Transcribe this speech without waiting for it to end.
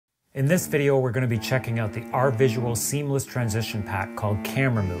In this video, we're going to be checking out the RVisual seamless transition pack called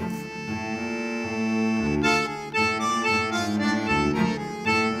Camera Move.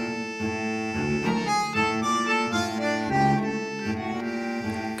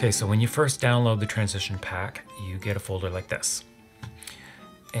 Okay, so when you first download the transition pack, you get a folder like this.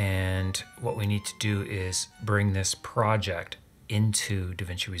 And what we need to do is bring this project into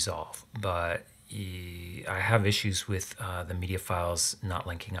DaVinci Resolve, but I have issues with the media files not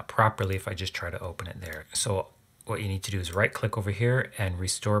linking up properly if I just try to open it there. So what you need to do is right click over here and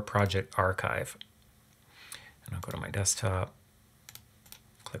restore project archive. And I'll go to my desktop,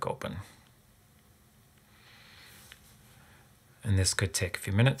 click open. And this could take a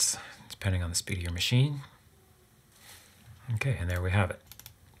few minutes, depending on the speed of your machine. Okay, and there we have it.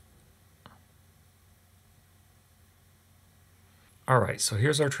 All right, so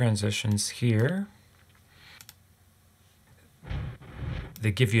here's our transitions here.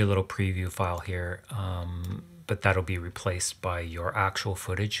 They give you a little preview file here, but that'll be replaced by your actual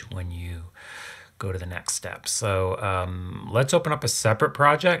footage when you go to the next step. So let's open up a separate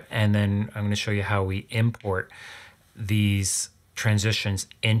project, and then I'm going to show you how we import these transitions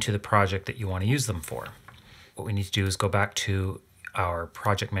into the project that you want to use them for. What we need to do is go back to our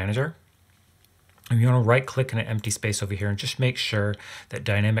project manager. And you want to right click in an empty space over here and just make sure that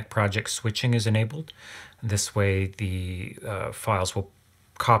dynamic project switching is enabled. This way the files will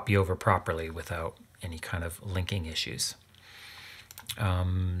copy over properly without any kind of linking issues.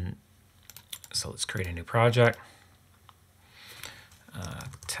 So let's create a new project.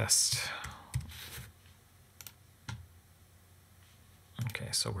 Test. Okay,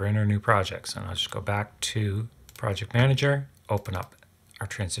 so we're in our new project. So I'll just go back to Project Manager, open up our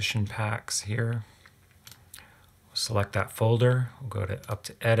transition packs here. We'll select that folder. We'll go up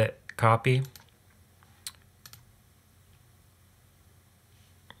to Edit, Copy.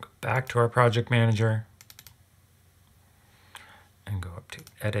 Go back to our Project Manager and go up to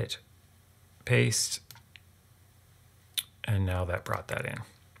Edit, Paste. And now that brought that in.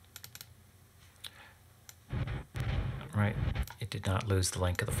 Right, it did not lose the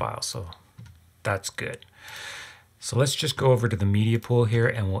link of the file, so that's good. So let's just go over to the media pool here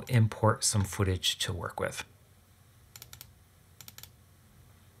and we'll import some footage to work with.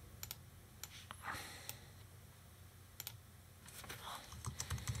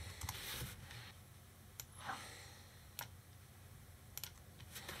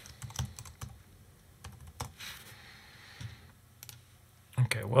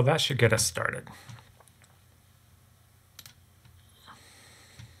 Okay, well that should get us started.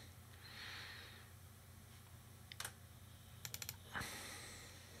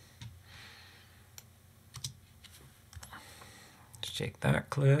 Take that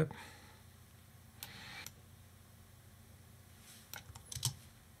clip.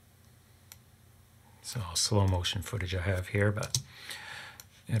 It's all slow motion footage I have here, but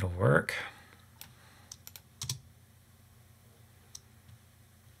it'll work.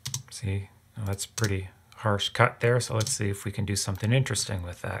 See, now that's a pretty harsh cut there, so let's see if we can do something interesting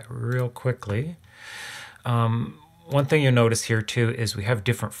with that real quickly. One thing you'll notice here too is we have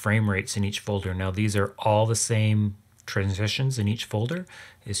different frame rates in each folder. Now these are all the same transitions in each folder.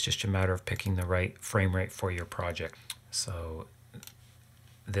 It's just a matter of picking the right frame rate for your project. So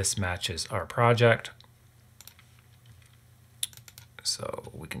this matches our project.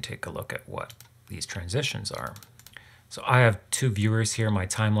 So we can take a look at what these transitions are. So I have two viewers here, my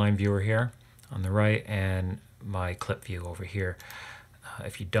timeline viewer here on the right and my clip view over here.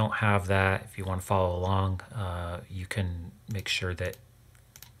 If you don't have that, if you want to follow along, you can make sure that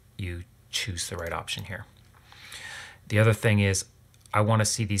you choose the right option here. The other thing is I want to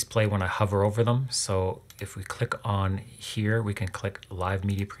see these play when I hover over them. So if we click on here, we can click Live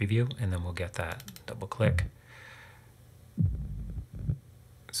Media Preview, and then we'll get that. Double click.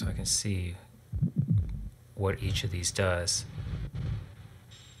 So I can see what each of these does.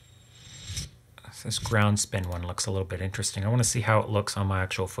 This ground spin one looks a little bit interesting. I want to see how it looks on my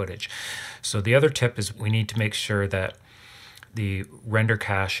actual footage. So the other tip is we need to make sure that the render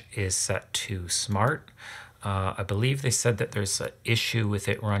cache is set to smart. I believe they said that there's an issue with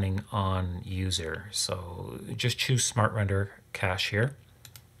it running on user. So just choose Smart Render Cache here.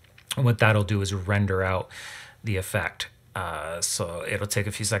 And what that'll do is render out the effect. So it'll take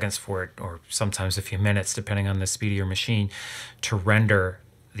a few seconds for it, or sometimes a few minutes, depending on the speed of your machine, to render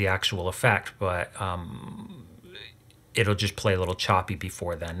the actual effect. But it'll just play a little choppy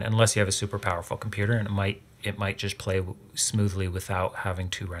before then, unless you have a super powerful computer, and it might just play smoothly without having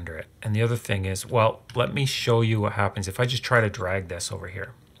to render it. And the other thing is, well, let me show you what happens if I just try to drag this over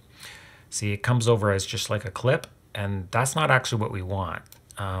here. See, it comes over as just like a clip, and that's not actually what we want.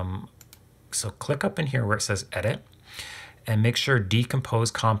 So click up in here where it says Edit, and make sure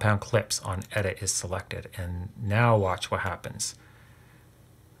Decompose Compound Clips on Edit is selected. And now watch what happens.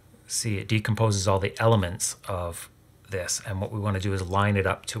 See, it decomposes all the elements of this, and what we want to do is line it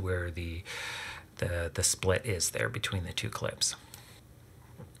up to where the split is there between the two clips.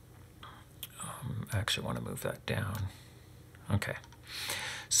 I actually want to move that down. Okay.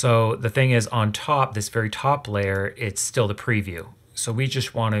 So the thing is, on top, this very top layer, it's still the preview. So we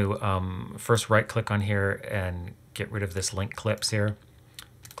just want to first right click on here and get rid of this link clips here.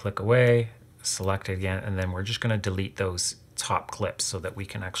 Click away, select it again, and then we're just going to delete those top clips so that we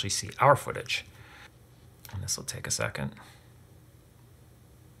can actually see our footage. And this will take a second.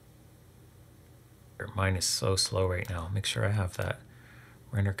 Mine is so slow right now. Make sure I have that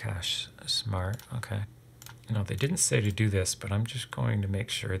render cache smart. Okay. You know, they didn't say to do this, but I'm just going to make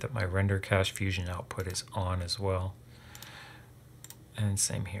sure that my render cache fusion output is on as well. And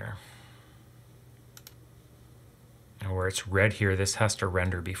same here. And where it's red here, this has to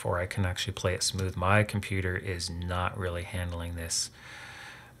render before I can actually play it smooth. My computer is not really handling this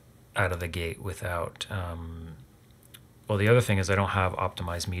out of the gate without, well, the other thing is I don't have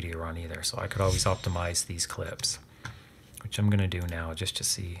optimized media on either, so I could always optimize these clips, which I'm going to do now just to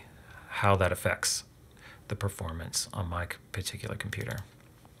see how that affects the performance on my particular computer.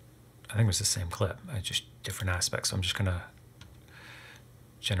 I think it was the same clip, just different aspects. So I'm just going to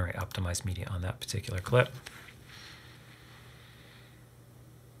generate optimized media on that particular clip.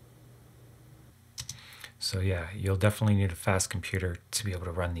 So yeah, you'll definitely need a fast computer to be able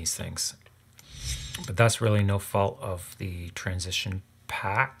to run these things. But that's really no fault of the transition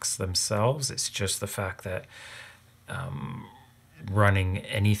packs themselves. It's just the fact that running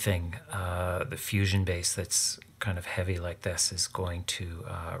anything, the Fusion base that's kind of heavy like this is going to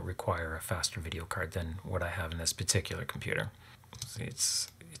require a faster video card than what I have in this particular computer. See,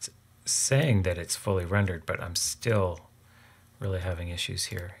 it's saying that it's fully rendered, but I'm still really having issues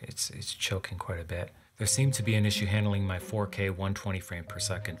here. It's choking quite a bit. There seemed to be an issue handling my 4K 120 frame per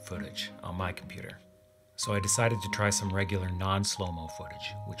second footage on my computer. So I decided to try some regular non-slow-mo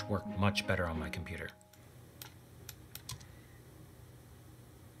footage, which worked much better on my computer.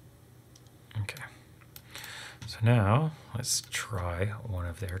 Okay, so now let's try one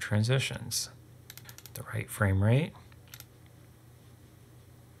of their transitions. The right frame rate.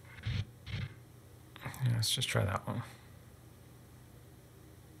 Yeah, let's just try that one.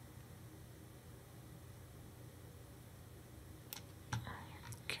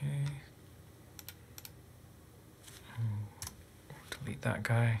 Okay. Delete that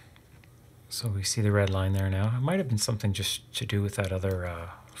guy. So we see the red line there now. It might have been something just to do with that other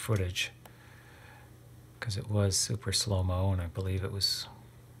footage, because it was super slow-mo, and I believe it was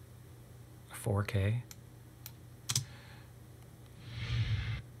 4K.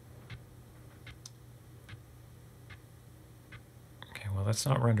 Okay, well, that's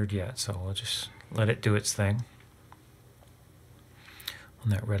not rendered yet, so we'll just let it do its thing. When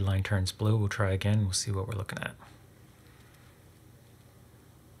that red line turns blue, we'll try again. We'll see what we're looking at.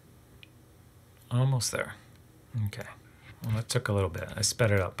 Almost there. Okay. Well, that took a little bit. I sped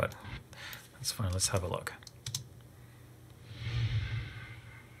it up, but that's fine. Let's have a look.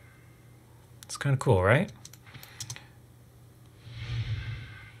 It's kind of cool, right?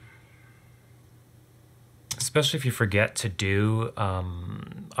 Especially if you forget to do,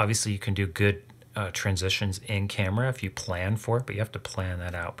 obviously you can do good transitions in camera if you plan for it, but you have to plan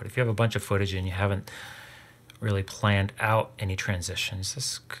that out. But if you have a bunch of footage and you haven't really planned out any transitions,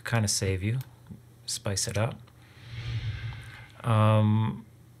 this could kind of save you, spice it up. I'm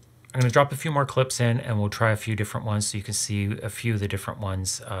going to drop a few more clips in, and we'll try a few different ones so you can see a few of the different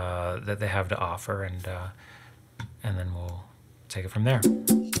ones that they have to offer, and then we'll take it from there.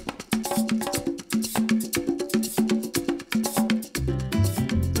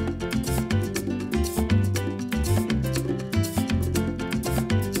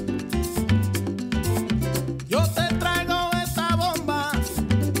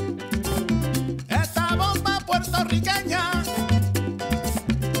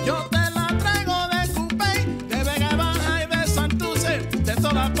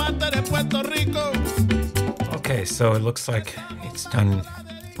 Okay, so it looks like it's done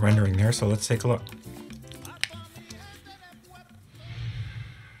rendering there, so let's take a look.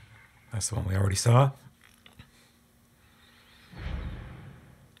 That's the one we already saw.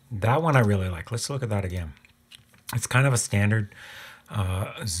 That one I really like. Let's look at that again. It's kind of a standard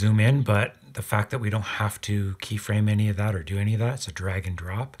zoom in, but the fact that we don't have to keyframe any of that or do any of that, it's a drag and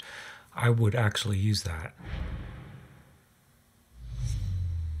drop. I would actually use that.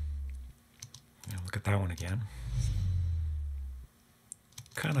 Look at that one again.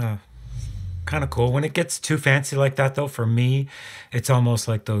 kind of cool. When it gets too fancy like that, though, for me, it's almost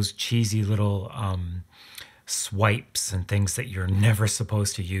like those cheesy little swipes and things that you're never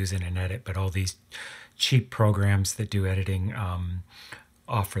supposed to use in an edit, but all these cheap programs that do editing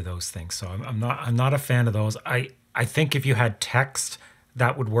offer those things. So I'm not a fan of those. I think if you had text,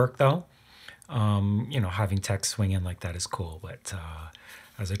 that would work though. Having text swing in like that is cool, but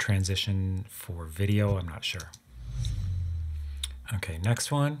as a transition for video, I'm not sure. Okay,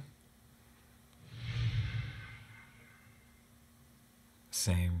 next one.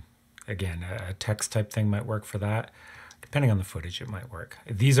 Same. Again, a text type thing might work for that. Depending on the footage, it might work.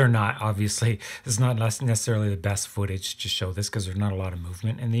 These are not, obviously, this is not necessarily the best footage to show this because there's not a lot of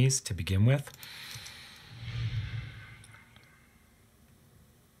movement in these to begin with.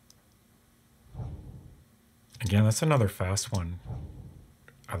 Again, that's another fast one.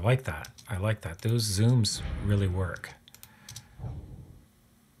 I like that. I like that. Those zooms really work.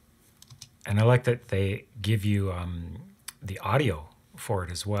 And I like that they give you the audio for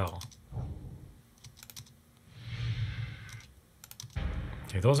it as well.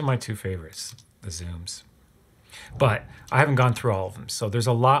 Okay, those are my two favorites, the zooms. But I haven't gone through all of them, so there's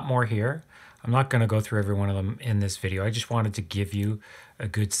a lot more here. I'm not going to go through every one of them in this video. I just wanted to give you a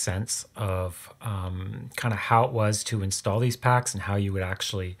good sense of kind of how it was to install these packs and how you would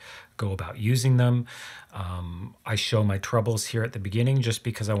actually go about using them. I show my troubles here at the beginning just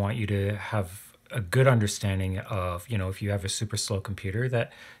because I want you to have a good understanding of, if you have a super slow computer,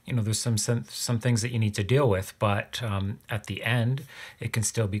 that, there's some things that you need to deal with, but at the end, it can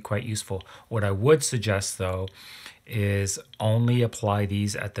still be quite useful. What I would suggest, though, is only apply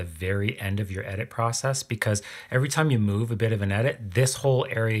these at the very end of your edit process, because every time you move a bit of an edit, this whole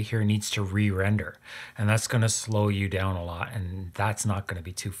area here needs to re-render, and that's going to slow you down a lot, and that's not going to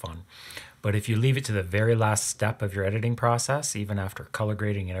be too fun. But if you leave it to the very last step of your editing process, even after color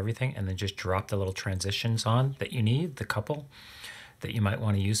grading and everything, and then just drop the little transitions on that you need, the couple that you might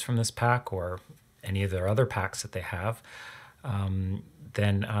want to use from this pack or any of their other packs that they have, then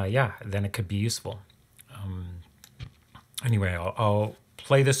it could be useful. Anyway, I'll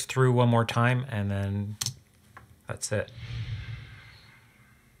play this through one more time, and then that's it.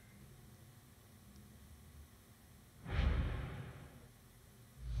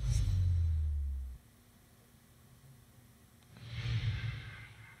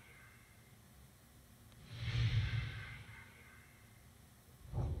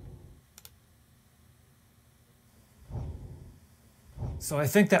 So I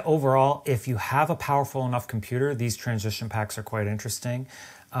think that overall, if you have a powerful enough computer, these transition packs are quite interesting.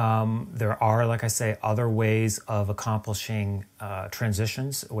 There are, like I say, other ways of accomplishing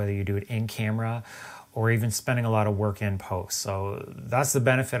transitions, whether you do it in camera or even spending a lot of work in post. So that's the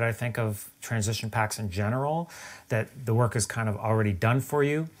benefit, I think, of transition packs in general, that the work is kind of already done for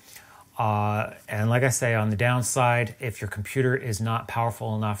you. And like I say, on the downside, if your computer is not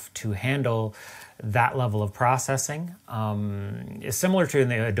powerful enough to handle that level of processing, is similar to in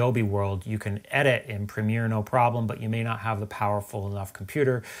the Adobe world. You can edit in Premiere no problem, but you may not have the powerful enough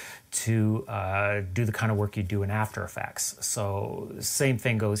computer to do the kind of work you do in After Effects. So same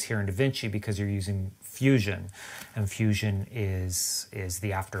thing goes here in DaVinci, because you're using Fusion, and Fusion is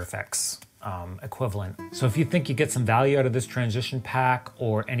the After Effects equivalent. So if you think you get some value out of this transition pack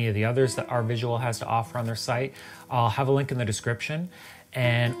or any of the others that RVisual has to offer on their site, I'll have a link in the description,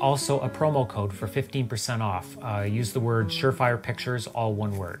 and also a promo code for 15% off. Use the word Surefire Pictures, all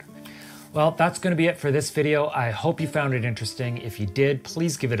one word. Well, that's going to be it for this video. I hope you found it interesting. If you did,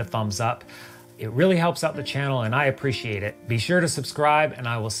 please give it a thumbs up. It really helps out the channel, and I appreciate it. Be sure to subscribe, and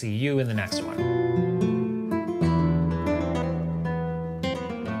I will see you in the next one.